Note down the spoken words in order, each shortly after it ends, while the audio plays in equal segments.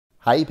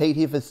Hey, Pete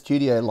here for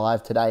Studio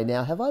Live today.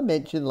 Now, have I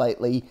mentioned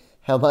lately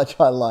how much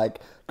I like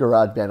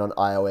GarageBand on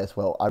iOS?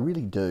 Well, I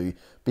really do,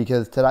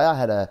 because today I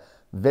had a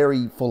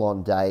very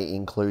full-on day,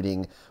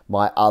 including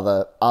my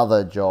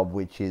other job,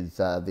 which is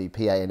the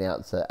PA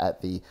announcer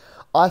at the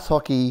ice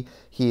hockey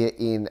here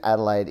in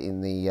Adelaide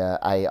in the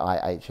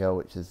AIHL,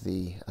 which is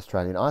the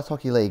Australian Ice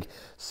Hockey League.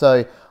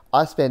 So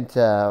I spent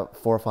 4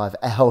 or 5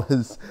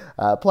 hours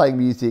playing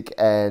music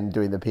and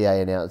doing the PA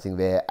announcing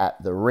there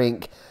at the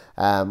rink.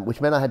 Which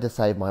meant I had to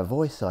save my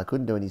voice, so I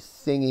couldn't do any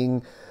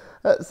singing.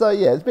 So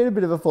yeah, it's been a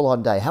bit of a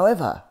full-on day.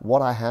 However,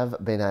 what I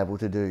have been able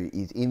to do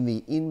is in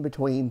the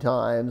in-between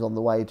times on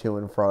the way to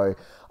and fro,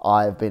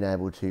 I've been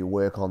able to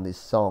work on this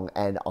song,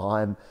 and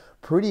I'm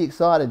pretty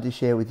excited to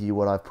share with you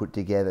what I've put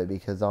together,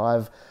 because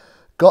I've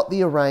got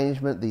the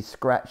arrangement, the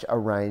scratch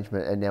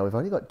arrangement, and now we've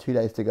only got 2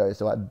 days to go,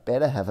 so I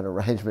better have an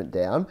arrangement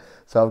down.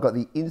 So I've got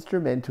the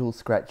instrumental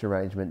scratch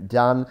arrangement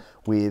done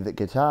with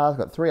guitars. I've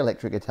got 3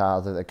 electric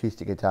guitars, an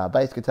acoustic guitar,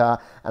 bass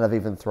guitar, and I've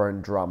even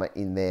thrown drummer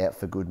in there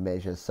for good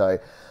measure. So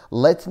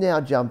let's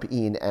now jump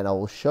in and I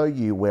will show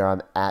you where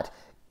I'm at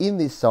in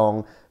this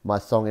song, my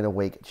Song in a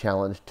Week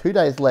challenge. 2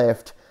 days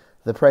left,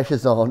 the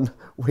pressure's on,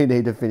 we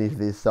need to finish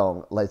this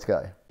song. Let's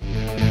go.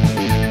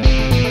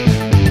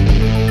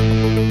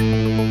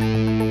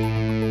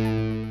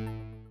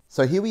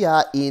 So here we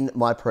are in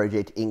my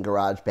project in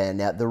GarageBand.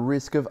 Now, at the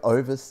risk of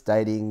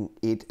overstating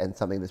it and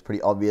something that's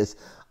pretty obvious,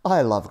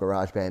 I love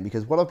GarageBand,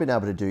 because what I've been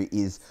able to do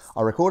is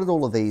I recorded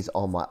all of these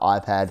on my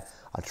iPad,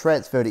 I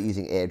transferred it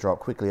using AirDrop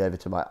quickly over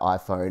to my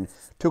iPhone,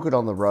 took it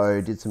on the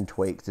road, did some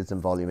tweaks, did some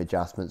volume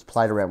adjustments,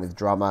 played around with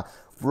drummer,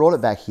 brought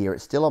it back here.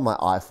 It's still on my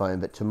iPhone,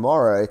 but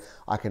tomorrow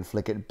I can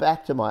flick it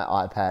back to my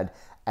iPad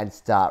and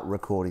start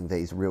recording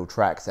these real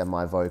tracks and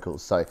my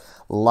vocals. So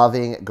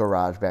loving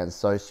GarageBand,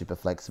 so super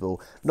flexible.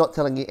 Not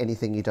telling you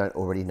anything you don't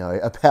already know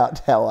about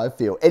how I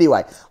feel.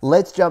 Anyway,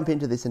 let's jump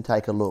into this and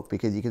take a look,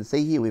 because you can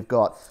see here we've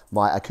got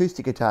my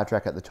acoustic guitar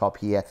track at the top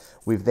here.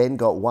 We've then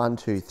got 1,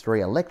 2,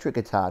 3 electric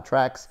guitar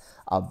tracks,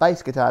 a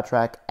bass guitar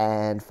track,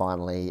 and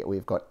finally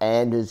we've got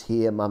Anders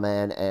here, my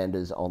man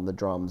Anders on the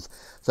drums.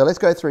 So let's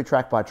go through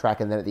track by track,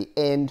 and then at the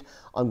end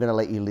I'm going to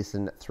let you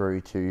listen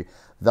through to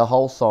the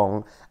whole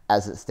song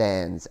as it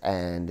stands,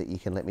 and you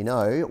can let me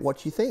know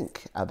what you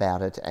think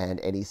about it and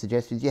any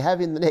suggestions you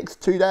have in the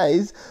next 2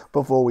 days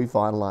before we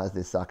finalize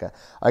this sucker.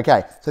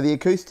 Okay, so the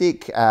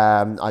acoustic,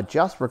 I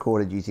just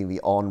recorded using the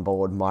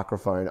onboard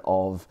microphone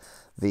of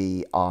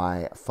the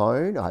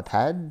iPhone,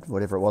 iPad,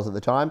 whatever it was at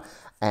the time,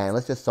 and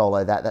let's just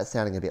solo that. That's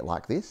sounding a bit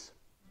like this.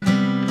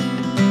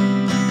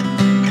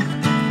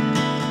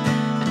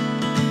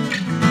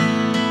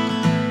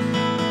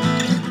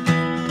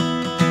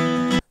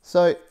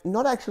 So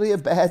not actually a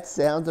bad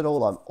sound at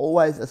all. I'm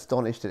always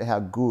astonished at how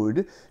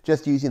good,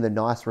 just using the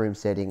nice room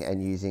setting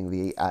and using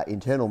the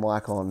internal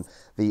mic on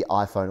the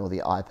iPhone or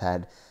the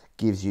iPad,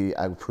 gives you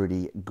a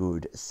pretty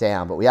good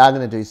sound. But we are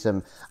going to do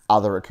some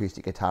other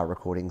acoustic guitar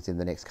recordings in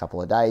the next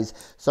couple of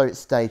days, so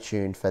stay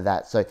tuned for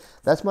that. So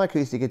that's my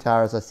acoustic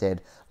guitar, as I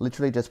said.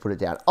 Literally just put it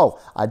down. Oh,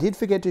 I did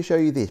forget to show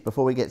you this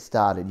before we get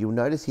started. You'll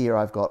notice here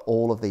I've got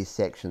all of these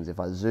sections.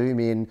 If I zoom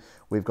in,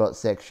 we've got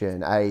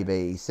section A,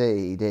 B,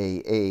 C,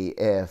 D, E,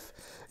 F,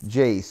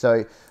 G.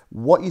 So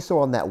what you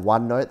saw on that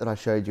one note that I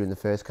showed you in the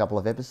first couple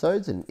of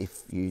episodes, and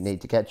if you need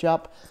to catch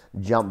up,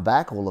 jump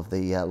back. All of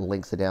the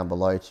links are down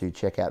below to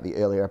check out the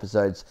earlier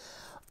episodes.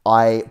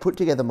 I put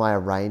together my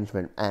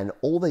arrangement, and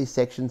all these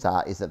sections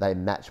is that they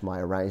match my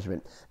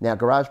arrangement. Now,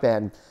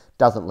 GarageBand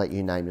doesn't let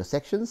you name your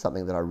sections,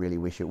 something that I really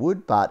wish it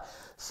would, but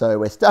so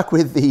we're stuck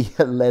with the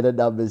letter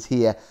numbers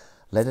here.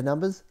 Letter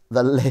numbers?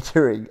 The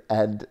lettering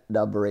and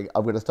numbering.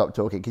 I'm going to stop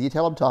talking. Can you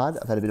tell I'm tired?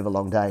 I've had a bit of a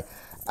long day.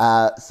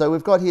 So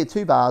we've got here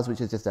 2 bars, which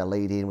is just our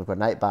lead in. We've got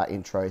an 8-bar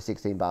intro,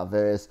 16-bar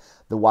verse,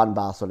 the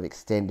 1-bar sort of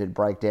extended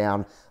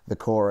breakdown, the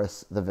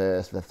chorus, the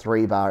verse, the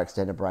 3-bar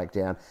extended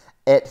breakdown,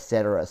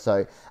 etc.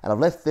 So, and I've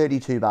left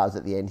 32 bars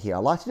at the end here. I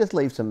like to just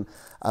leave some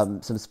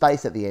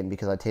space at the end,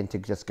 because I tend to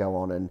just go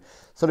on and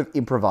sort of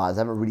improvise.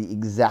 I haven't really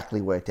exactly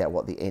worked out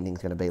what the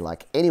ending's going to be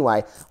like.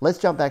 Anyway, let's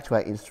jump back to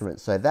our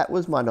instruments. So that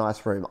was my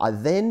nice room. I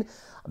then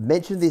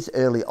mentioned this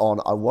early on.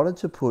 I wanted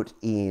to put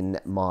in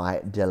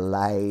my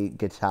delay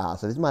guitar.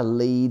 So this is my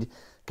lead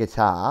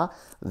guitar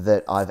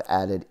that I've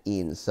added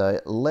in.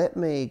 So let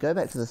me go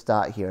back to the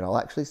start here, and I'll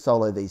actually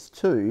solo these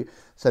 2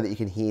 so that you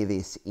can hear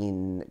this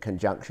in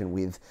conjunction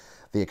with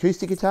the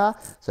acoustic guitar.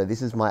 So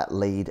this is my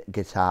lead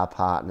guitar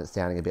part, and it's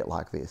sounding a bit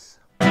like this.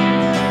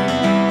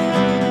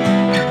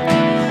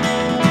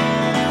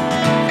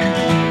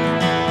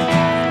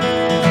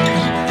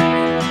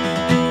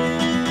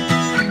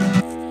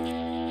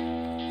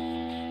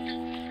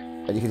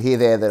 And you can hear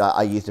there that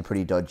I used a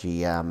pretty dodgy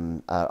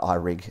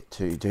iRig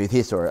to do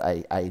this, or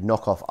a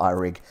knockoff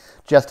iRig,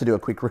 just to do a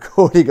quick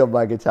recording of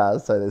my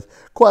guitars. So there's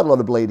quite a lot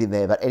of bleed in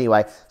there. But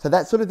anyway, so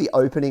that's sort of the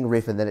opening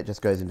riff, and then it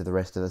just goes into the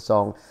rest of the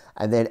song.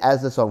 And then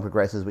as the song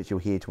progresses, which you'll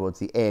hear towards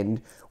the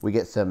end, we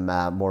get some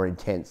more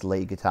intense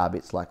lead guitar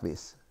bits like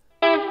this.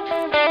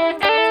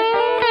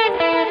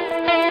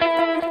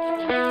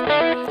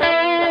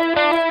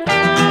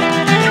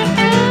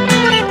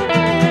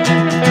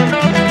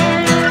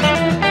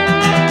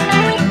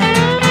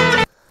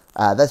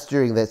 That's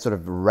during that sort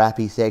of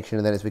rappy section,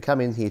 and then as we come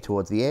in here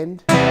towards the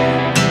end,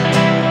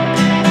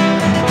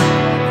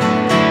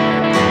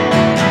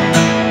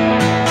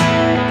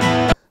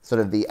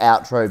 sort of the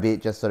outro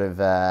bit just sort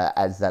of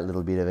adds that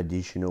little bit of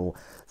additional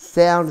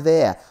sound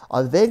there.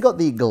 I've then got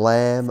the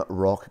glam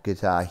rock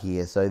guitar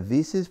here. So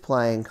this is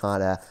playing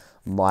kind of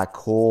my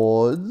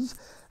chords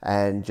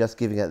and just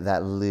giving it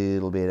that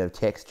little bit of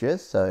texture.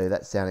 So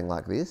that's sounding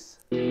like this.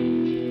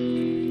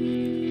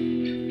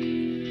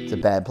 It's a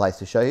bad place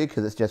to show you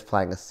because it's just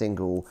playing a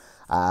single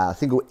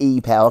E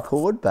power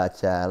chord, but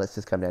let's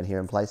just come down here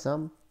and play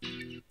some.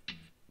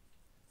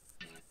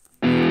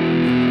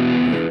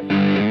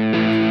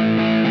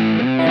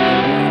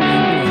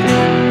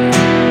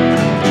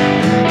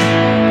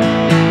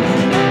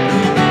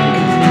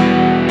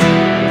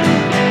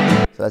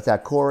 So that's our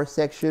chorus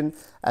section.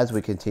 As we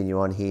continue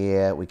on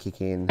here, we kick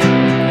in.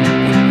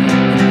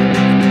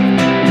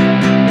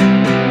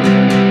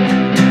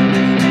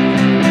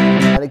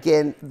 And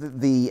again,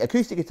 the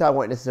acoustic guitar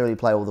won't necessarily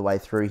play all the way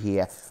through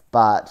here,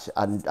 but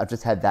I've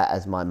just had that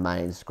as my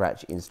main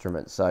scratch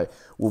instrument. So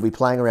we'll be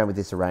playing around with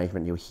this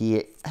arrangement. You'll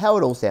hear how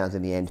it all sounds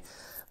in the end.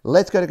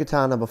 Let's go to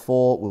guitar number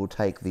 4. We'll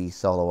take the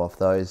solo off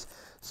those.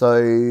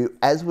 So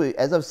as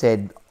I've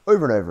said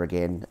over and over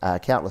again,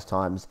 countless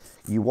times,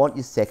 you want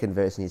your second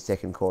verse and your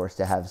second chorus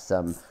to have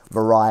some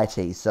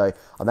variety. So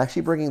I'm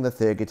actually bringing the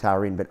third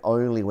guitar in, but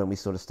only when we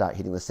sort of start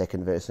hitting the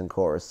second verse and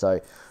chorus.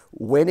 So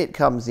when it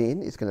comes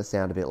in, it's going to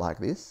sound a bit like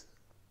this.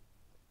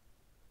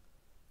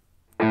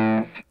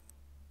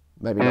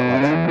 Maybe not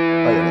like that.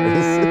 Oh yeah, there it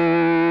is.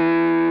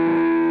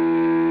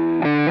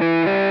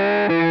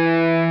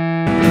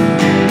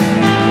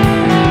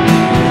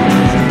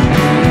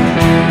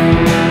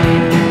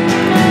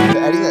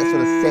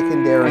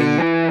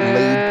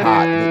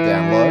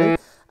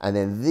 And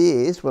then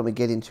this, when we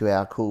get into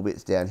our cool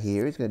bits down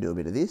here, is going to do a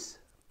bit of this.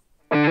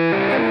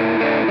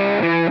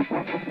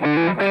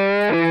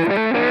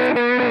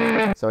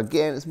 So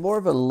again, it's more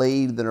of a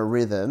lead than a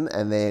rhythm.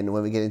 And then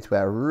when we get into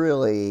our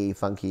really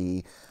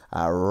funky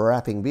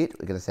rapping bit,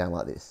 we're going to sound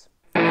like this.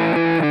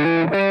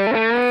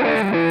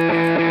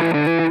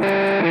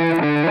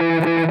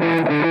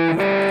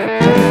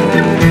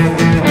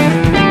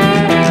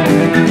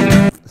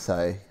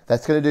 So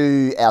that's going to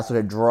do our sort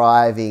of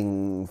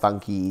driving,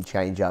 funky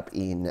change up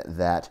in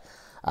that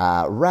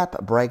rap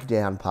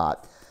breakdown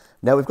part.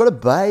 Now we've got a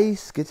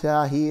bass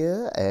guitar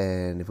here,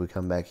 and if we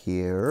come back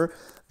here,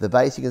 the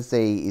bass you can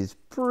see is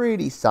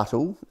pretty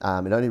subtle.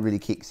 It only really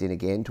kicks in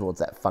again towards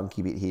that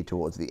funky bit here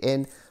towards the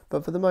end,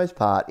 but for the most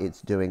part,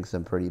 it's doing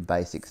some pretty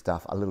basic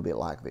stuff, a little bit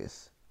like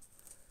this.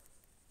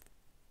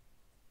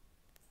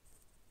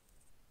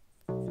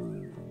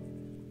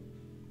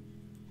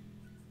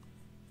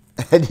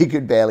 And you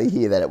could barely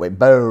hear that. It went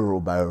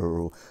bow,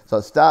 bow. So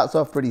it starts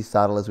off pretty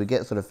subtle as we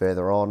get sort of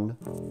further on.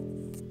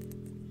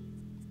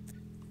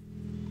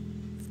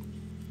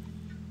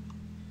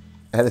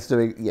 And it's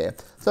doing, yeah.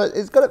 So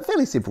it's got a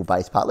fairly simple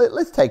bass part.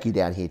 Let's take you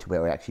down here to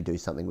where we actually do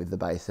something with the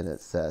bass and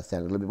it's sounding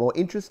a little bit more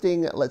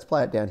interesting. Let's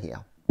play it down here.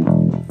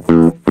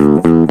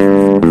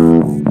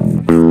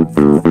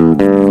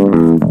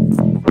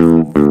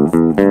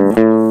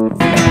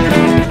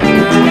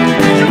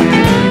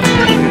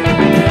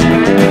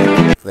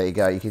 There you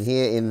go. You can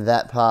hear in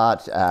that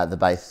part, the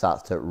bass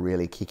starts to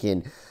really kick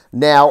in.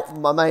 Now,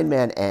 my main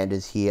man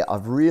Anders here, I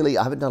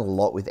haven't done a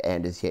lot with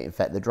Anders yet. In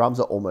fact, the drums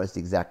are almost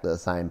exactly the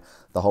same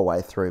the whole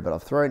way through, but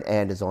I've thrown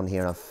Anders on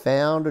here and I've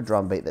found a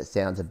drum beat that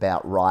sounds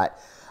about right.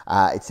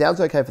 It sounds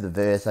okay for the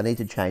verse. I need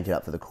to change it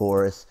up for the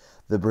chorus,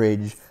 the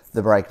bridge,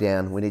 the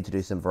breakdown. We need to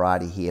do some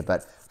variety here,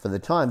 but for the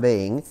time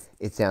being,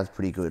 it sounds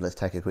pretty good. Let's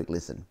take a quick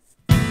listen.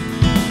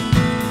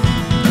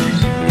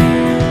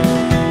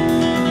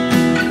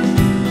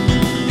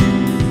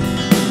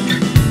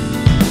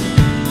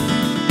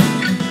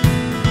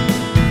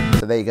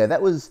 So there you go.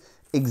 That was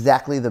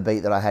exactly the beat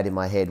that I had in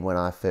my head when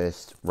I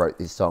first wrote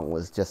this song,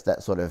 was just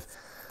that sort of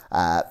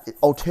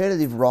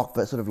alternative rock,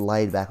 but sort of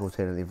laid back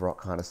alternative rock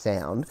kind of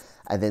sound,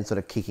 and then sort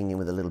of kicking in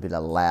with a little bit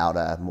of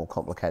louder, more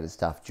complicated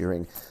stuff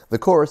during the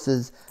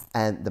choruses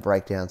and the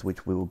breakdowns,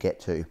 which we will get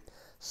to.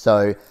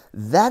 So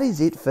that is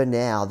it for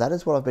now. That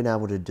is what I've been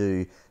able to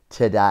do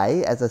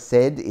today. As I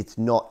said, it's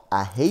not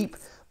a heap,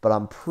 but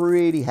I'm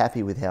pretty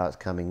happy with how it's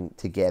coming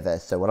together.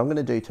 So what I'm going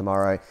to do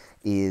tomorrow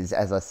is,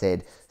 as I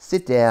said,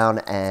 sit down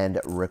and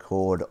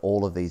record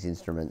all of these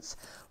instruments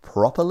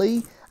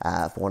properly.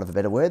 For want of a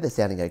better word, they're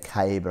sounding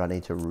okay, but I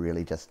need to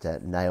really just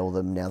nail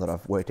them now that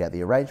I've worked out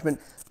the arrangement.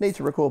 Need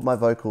to record my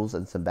vocals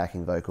and some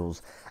backing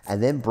vocals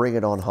and then bring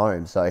it on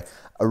home. So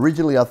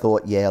originally I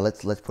thought, yeah,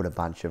 let's put a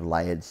bunch of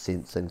layered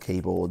synths and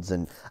keyboards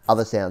and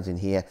other sounds in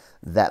here.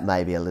 That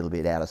may be a little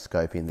bit out of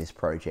scope in this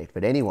project.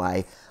 But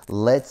anyway,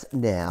 let's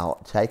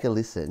now take a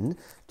listen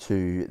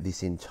to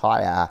this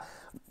entire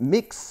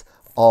mix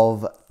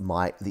of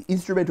the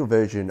instrumental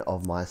version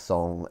of my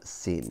song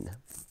Sin.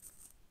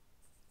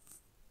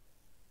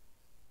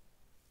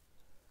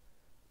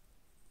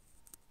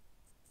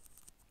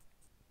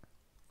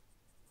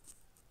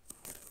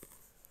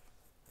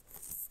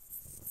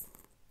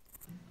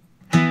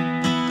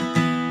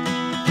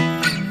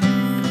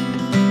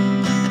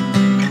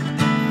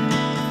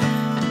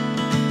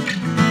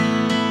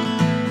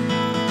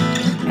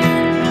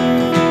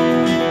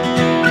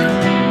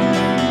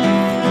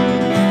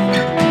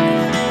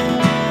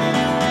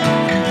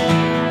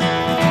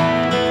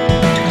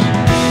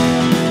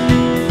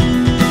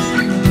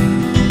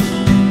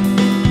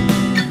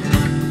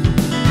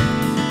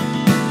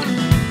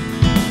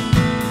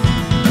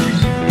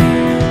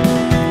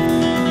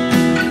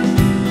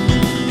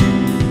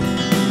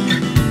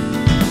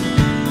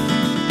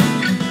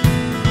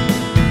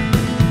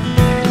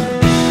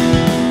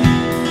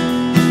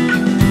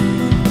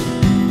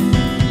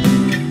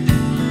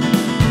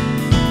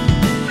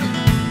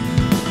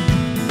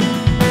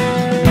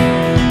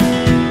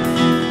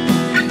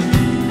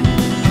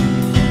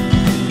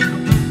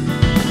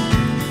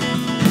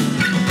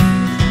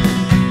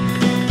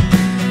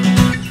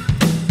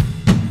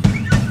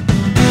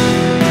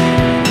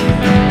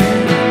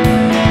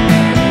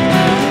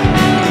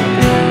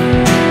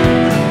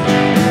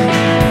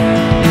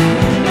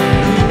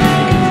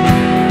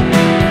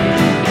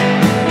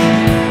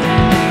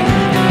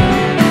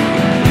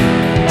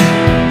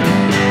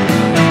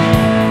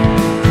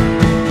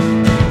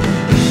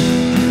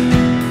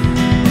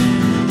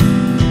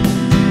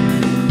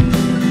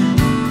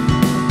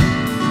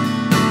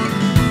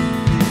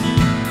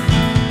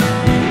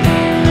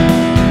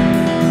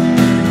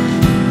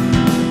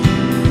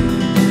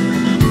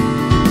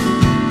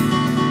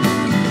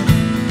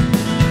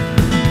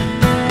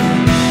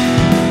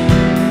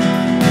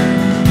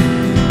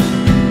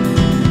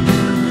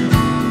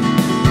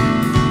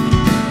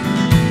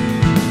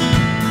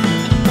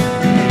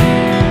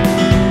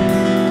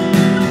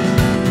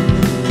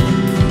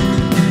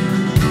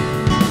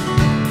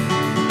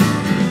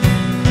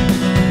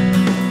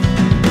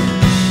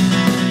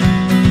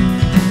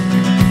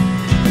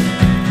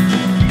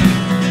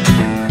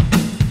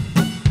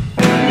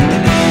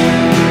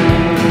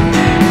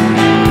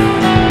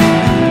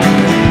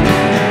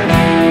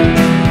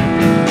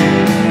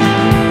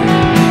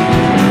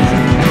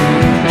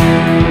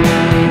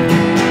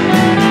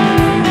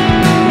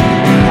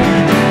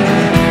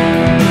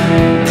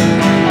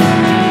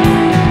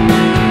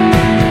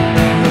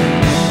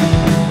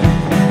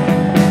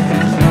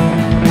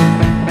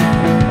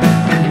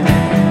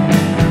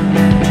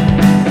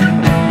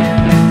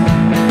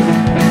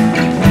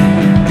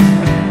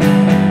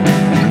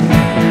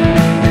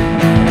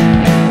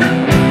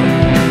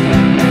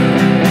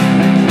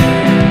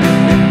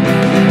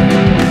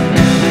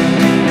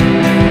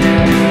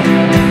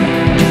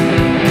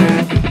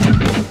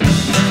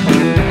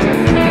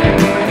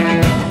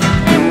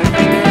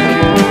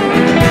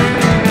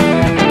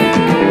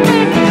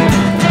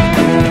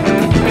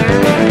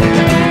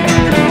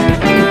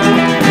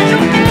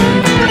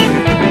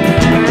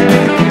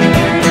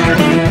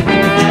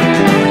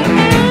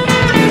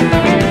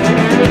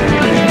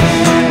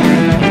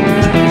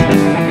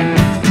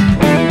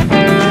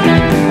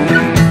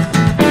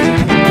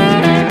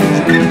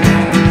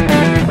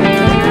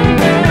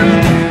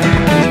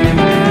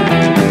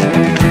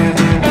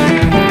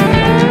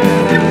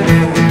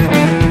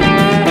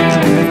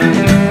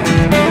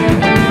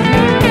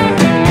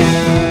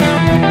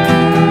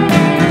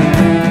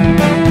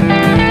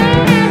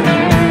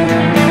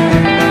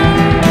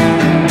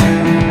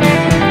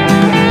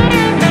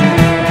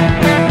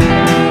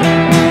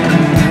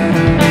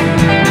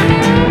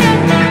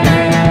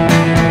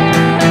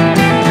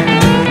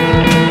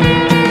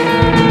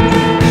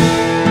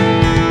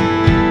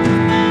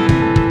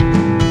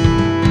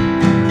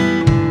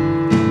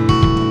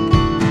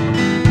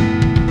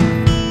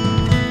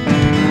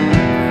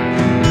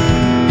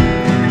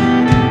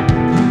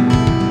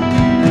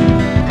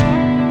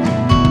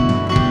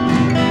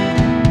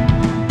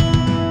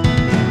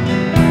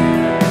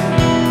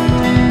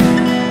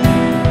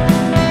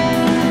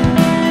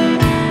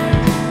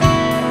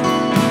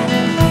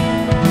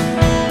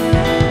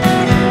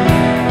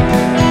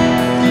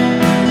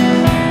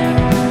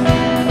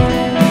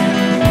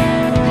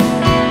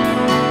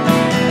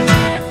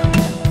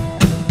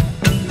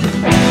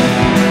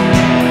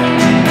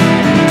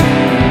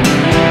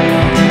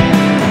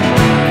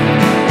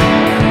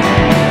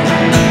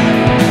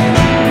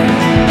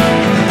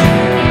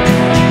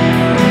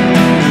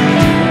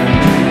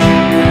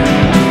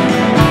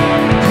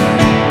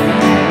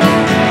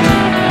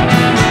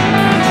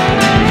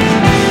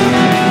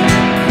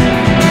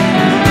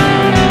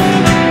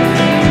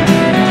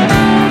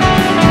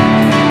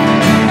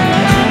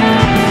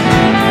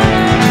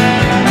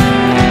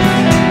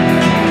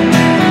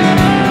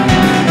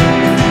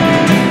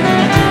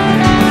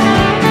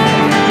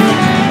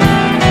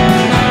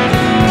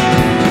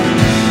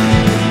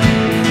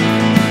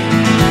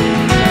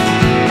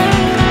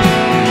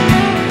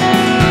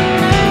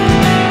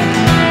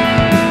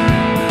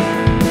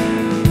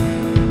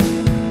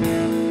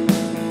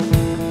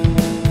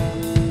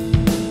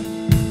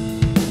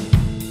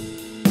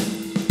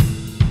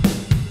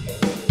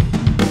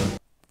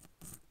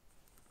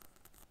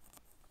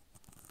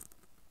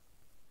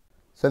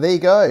 So there you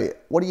go.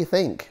 What do you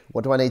think?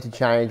 What do I need to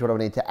change? What do I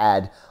need to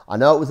add? I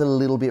know it was a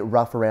little bit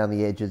rough around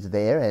the edges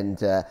there, and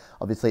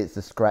obviously it's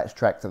the scratch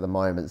tracks at the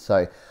moment.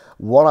 So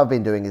what I've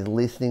been doing is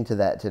listening to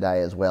that today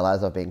as well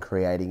as I've been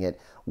creating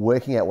it,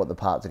 working out what the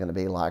parts are going to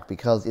be like,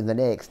 because in the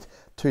next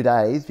 2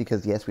 days,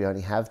 because yes, we only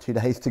have 2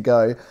 days to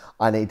go,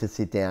 I need to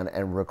sit down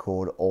and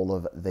record all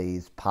of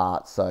these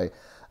parts. So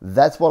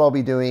that's what I'll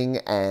be doing,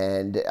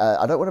 and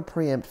I don't want to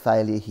preempt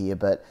failure here,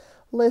 but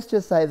let's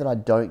just say that I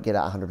don't get it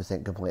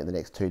 100% complete in the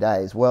next 2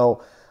 days.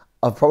 Well,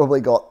 I've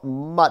probably got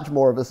much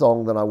more of a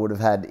song than I would have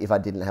had if I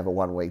didn't have a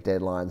 1 week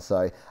deadline.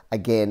 So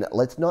again,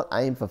 let's not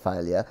aim for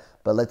failure,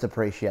 but let's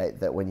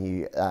appreciate that when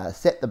you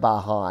set the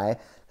bar high,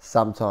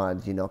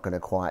 sometimes you're not going to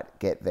quite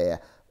get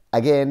there.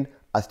 Again,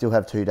 I still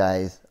have 2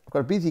 days. I've got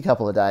a busy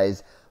couple of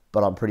days,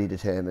 but I'm pretty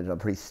determined. I'm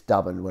pretty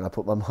stubborn when I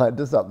put my mind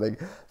to something.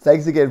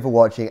 Thanks again for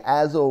watching.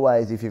 As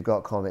always, if you've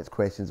got comments,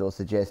 questions, or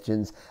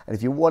suggestions, and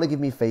if you want to give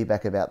me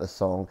feedback about the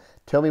song,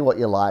 tell me what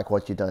you like,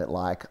 what you don't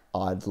like.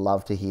 I'd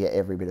love to hear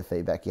every bit of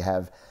feedback you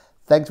have.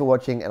 Thanks for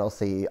watching, and I'll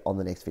see you on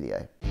the next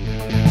video.